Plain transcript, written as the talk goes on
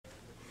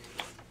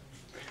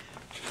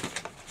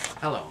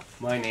Hello,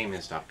 my name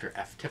is Dr.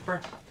 F.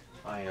 Tipper.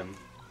 I am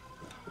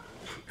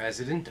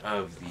president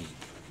of the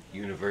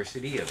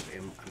University of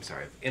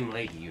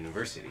Imlady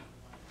University.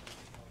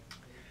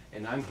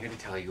 And I'm here to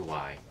tell you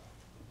why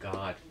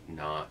God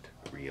not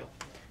real.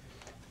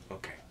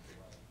 Okay.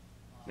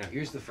 Now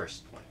here's the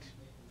first point.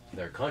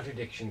 There are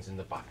contradictions in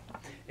the Bible.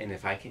 And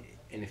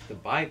if the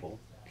Bible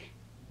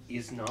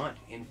is not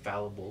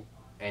infallible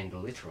and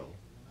literal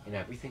in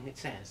everything it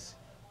says,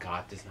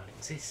 God does not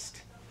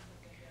exist.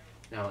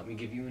 Now let me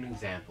give you an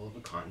example of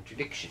a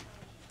contradiction.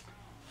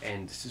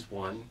 And this is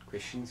one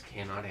Christians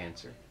cannot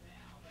answer.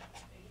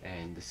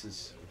 And this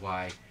is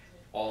why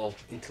all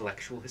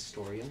intellectual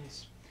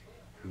historians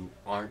who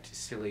aren't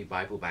silly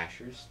Bible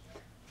bashers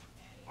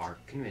are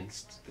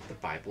convinced that the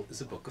Bible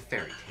is a book of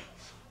fairy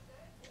tales.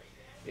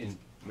 In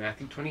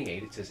Matthew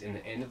 28 it says, "In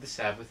the end of the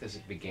Sabbath, as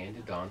it began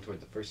to dawn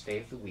toward the first day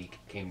of the week,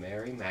 came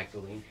Mary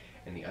Magdalene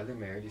and the other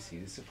Mary to see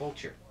the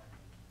sepulchre.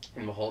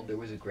 And behold, there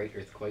was a great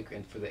earthquake,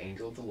 and for the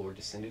angel of the Lord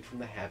descended from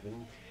the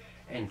heaven,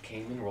 and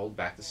came and rolled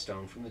back the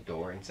stone from the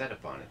door, and sat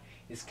upon it.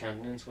 His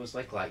countenance was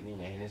like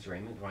lightning, and his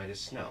raiment white as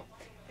snow.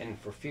 And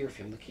for fear of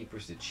him the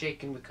keepers did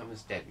shake and become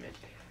as dead men.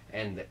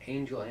 And the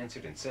angel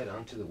answered and said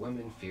unto the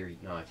women, Fear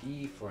not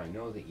ye, for I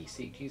know that ye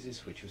seek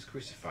Jesus, which was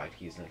crucified.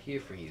 He is not here,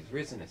 for he is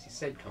risen, as he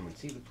said. Come and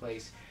see the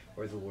place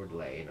where the Lord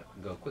lay,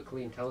 and go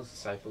quickly and tell his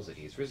disciples that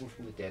he is risen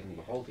from the dead. And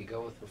behold, he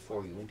goeth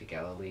before you into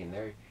Galilee, and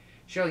there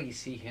shall ye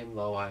see him.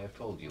 Lo, I have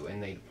told you.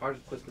 And they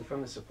departed quickly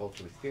from the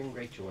sepulchre with fear and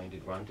great joy, and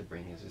did run to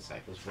bring his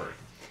disciples word."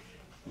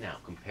 Now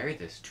compare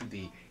this to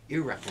the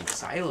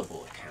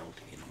irreconcilable account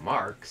in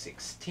Mark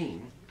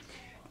 16,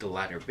 the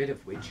latter bit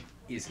of which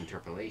is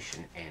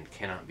interpolation and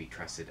cannot be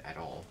trusted at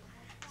all.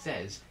 It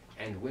says,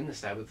 "And when the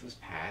Sabbath was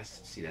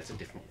past," see, that's a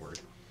different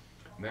word,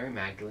 "Mary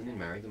Magdalene and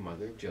Mary the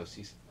mother of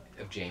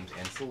James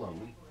and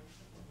Salome."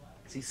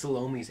 See,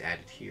 Salome's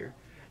added here,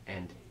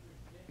 and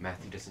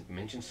Matthew doesn't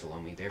mention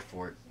Salome,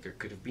 therefore there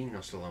could have been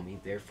no Salome,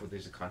 therefore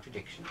there's a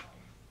contradiction.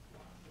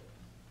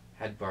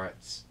 Had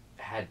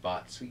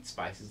bought sweet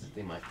spices that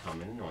they might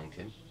come and anoint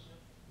him.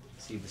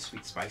 See, the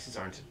sweet spices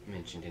aren't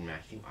mentioned in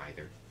Matthew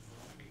either.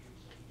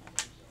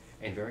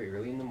 "And very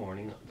early in the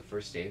morning, the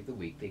first day of the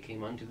week, they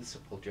came unto the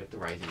sepulchre at the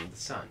rising of the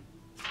sun.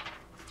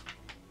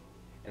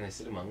 And they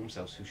said among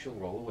themselves, Who shall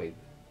roll away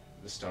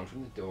the stone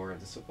from the door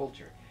of the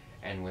sepulchre?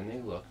 And when they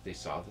looked, they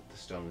saw that the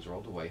stone was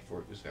rolled away, for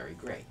it was very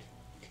great."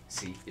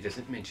 See, it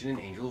doesn't mention an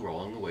angel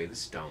rolling away the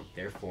stone,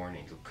 therefore an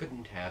angel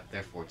couldn't have,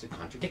 therefore it's a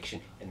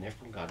contradiction, and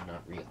therefore God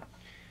not real.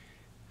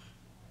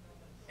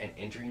 "And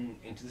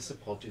entering into the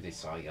sepulchre, they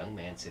saw a young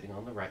man sitting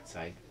on the right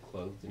side,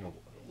 clothed in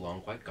a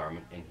long white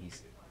garment,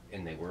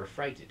 and they were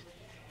affrighted.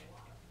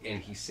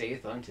 And he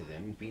saith unto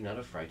them, Be not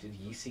affrighted,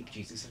 ye seek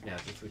Jesus of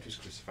Nazareth, which was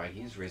crucified.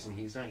 He is risen,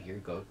 he is not here.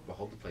 Go,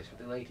 behold the place where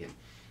they laid him.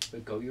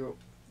 But go your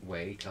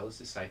way, tell his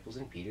disciples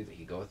and Peter that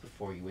he goeth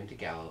before you into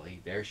Galilee.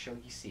 There shall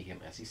ye see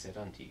him, as he said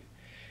unto you.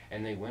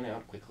 And they went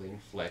out quickly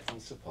and fled from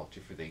the sepulchre,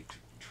 for they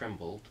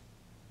trembled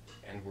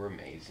and were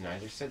amazed.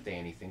 Neither said they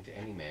anything to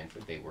any man, for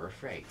they were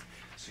afraid."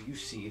 So you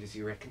see, it is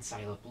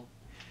irreconcilable.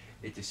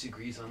 It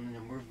disagrees on the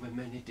number of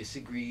women. It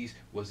disagrees,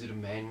 was it a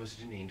man, was it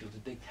an angel?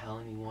 Did they tell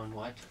anyone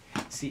what?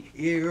 See,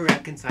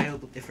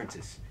 irreconcilable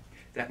differences.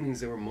 That means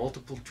there were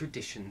multiple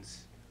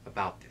traditions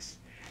about this.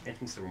 And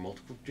since there were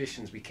multiple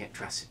traditions, we can't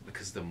trust it,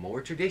 because the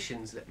more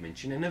traditions that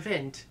mention an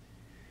event,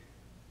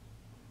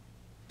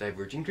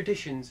 diverging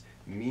traditions,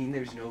 mean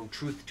there's no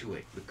truth to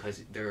it,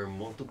 because there are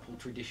multiple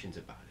traditions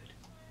about it,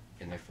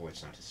 and therefore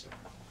it's not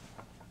historical.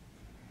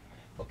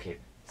 Okay,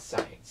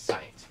 science.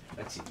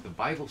 Let's see, the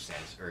Bible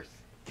says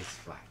Earth is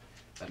flat.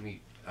 Let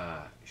me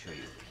show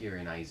you here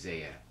in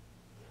Isaiah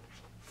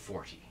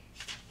 40,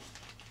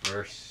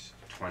 verse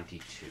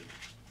 22.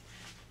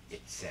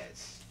 It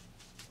says,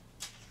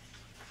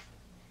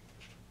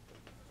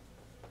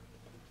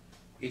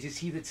 "It is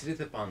he that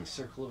sitteth upon the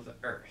circle of the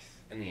earth,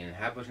 and the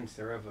inhabitants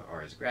thereof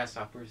are as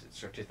grasshoppers. It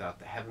stretcheth out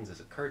the heavens as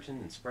a curtain,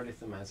 and spreadeth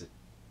them out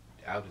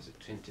as a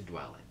tent to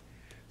dwell in."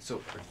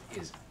 So earth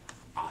is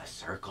a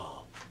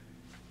circle.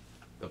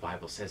 The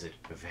Bible says it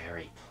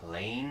very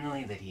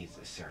plainly that he's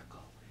a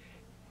circle.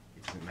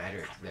 It doesn't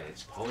matter that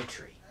it's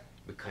poetry,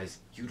 because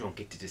you don't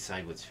get to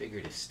decide what's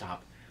figurative.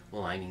 Stop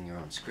maligning your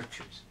own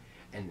scriptures.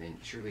 And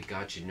then surely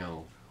God should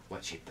know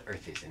what shape the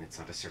earth is, and it's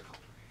not a circle.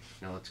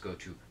 Now let's go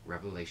to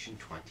Revelation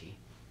 20,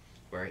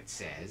 where it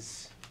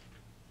says,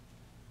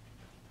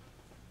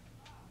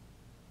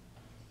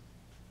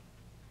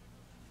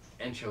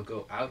 "And shall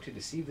go out to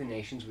deceive the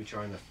nations which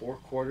are in the four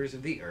quarters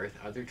of the earth."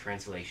 Other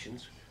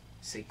translations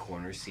say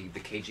corners. See, the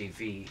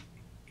KJV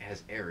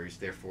has errors,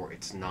 therefore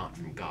it's not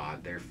from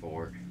God,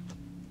 therefore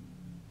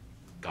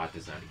God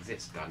does not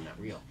exist, God not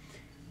real.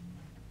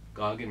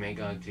 "Gog and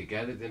Magog, to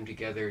gather them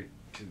together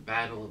to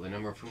battle, the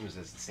number of whom is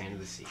as the sand of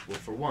the sea." Well,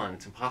 for one,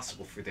 it's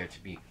impossible for there to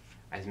be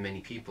as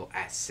many people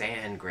as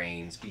sand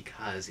grains,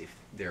 because if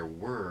there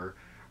were,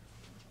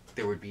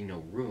 there would be no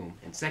room.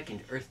 And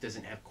second, Earth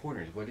doesn't have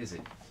corners. What is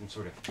it? Some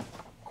sort of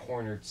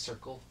cornered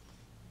circle?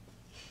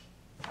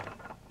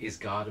 Is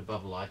God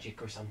above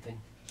logic or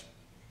something?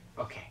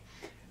 Okay.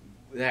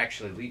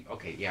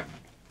 Okay, yeah,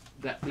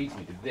 that leads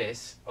me to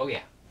this. Oh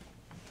yeah,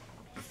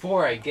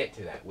 before I get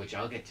to that, which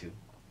I'll get to,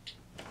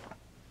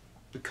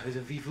 because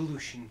of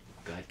evolution,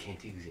 God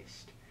can't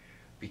exist.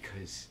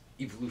 Because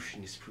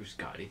evolution disproves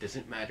God. It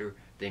doesn't matter,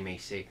 they may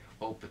say,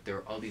 oh, but there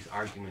are all these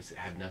arguments that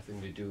have nothing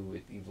to do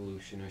with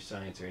evolution or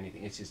science or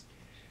anything. It's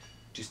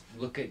just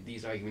look at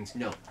these arguments.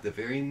 No, the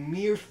very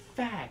mere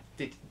fact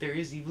that there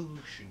is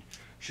evolution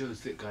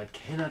shows that God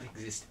cannot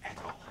exist at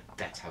all.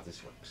 That's how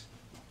this works.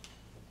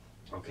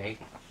 Okay?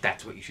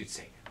 That's what you should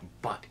say.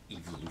 But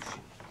evolution.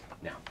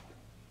 Now,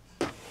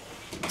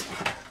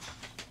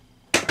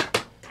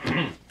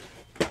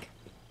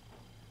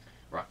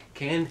 rock.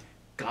 Can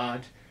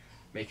God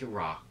make a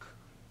rock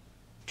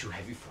too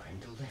heavy for him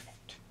to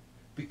lift?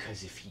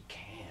 Because if he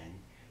can,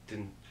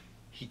 then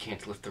he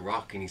can't lift the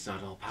rock and he's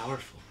not all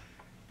powerful.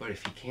 But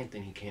if he can't,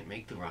 then he can't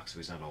make the rock, so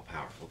he's not all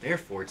powerful.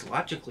 Therefore, it's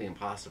logically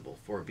impossible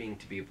for a being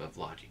to be above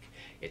logic.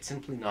 It's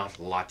simply not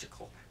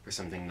logical for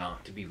something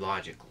not to be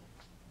logical.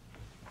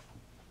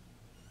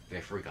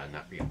 Therefore, God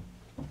not real.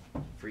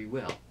 Free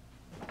will.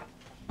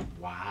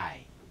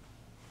 Why?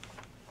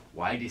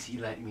 Why does he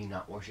let me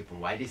not worship him?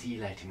 Why does he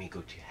let me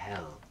go to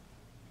hell?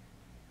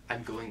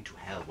 I'm going to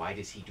hell. Why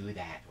does he do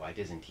that? Why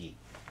doesn't he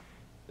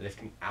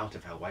lift me out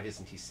of hell? Why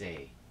doesn't he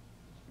say,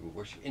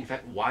 worship? In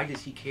fact, why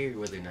does he care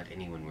whether or not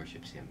anyone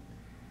worships him?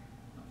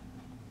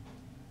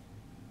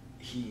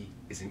 He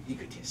is an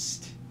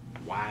egotist.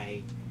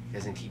 Why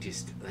doesn't he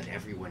just let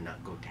everyone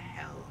not go to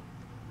hell?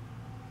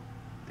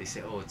 They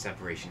say, oh, it's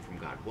separation from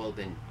God. Well,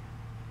 then,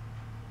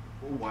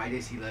 why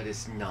does he let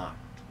us not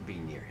be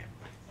near him?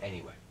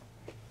 Anyway,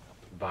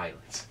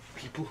 violence.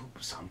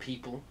 Some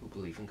people who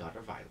believe in God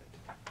are violent.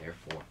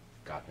 Therefore,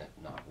 God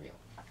not real.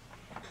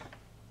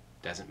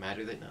 Doesn't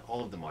matter that not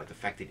all of them are. The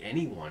fact that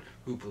anyone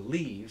who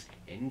believes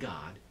in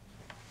God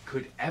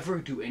could ever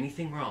do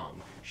anything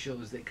wrong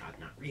shows that God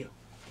not real.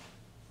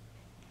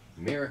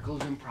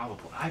 Miracles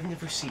improbable. I've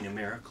never seen a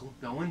miracle.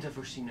 No one's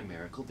ever seen a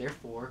miracle.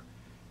 Therefore,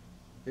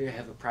 they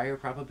have a prior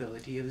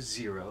probability of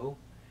 0.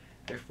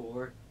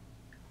 Therefore,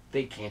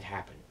 they can't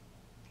happen.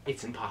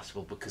 It's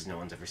impossible because no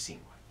one's ever seen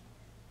one.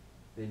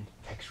 Then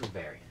textual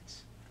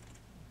variants.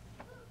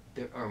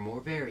 There are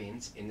more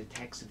variants in the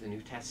text of the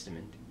New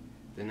Testament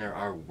than there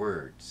are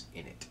words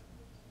in it.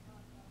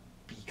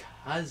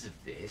 Because of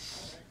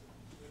this,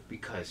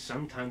 because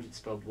sometimes it's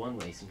spelled one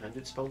way, sometimes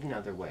it's spelled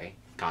another way,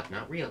 God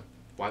not real.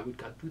 Why would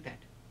God do that?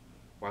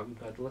 Why would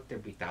God let there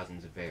be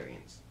thousands of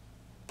variants?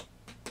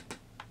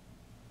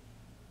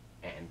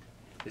 And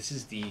this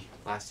is the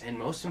last and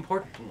most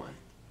important one.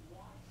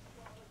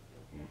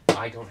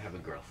 I don't have a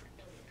girlfriend.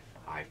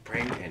 I've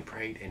prayed and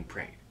prayed and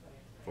prayed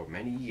for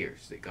many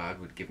years that God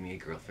would give me a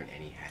girlfriend,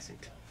 and he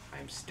hasn't.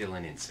 I'm still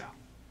an incel.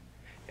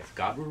 If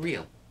God were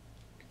real,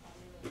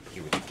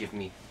 he would give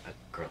me a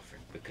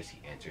girlfriend because he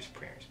answers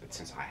prayers. But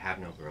since I have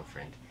no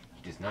girlfriend,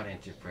 he does not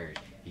answer prayers.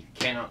 He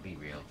cannot be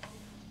real.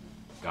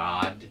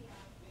 God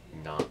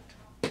not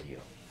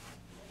real.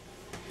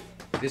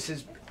 This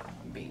has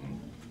been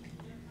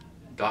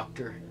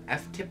Dr.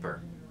 F.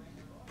 Tipper,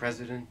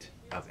 president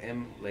of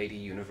M. Lady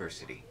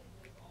University.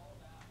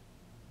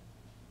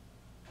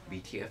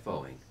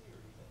 BTFOing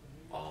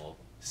all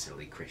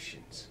silly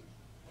Christians.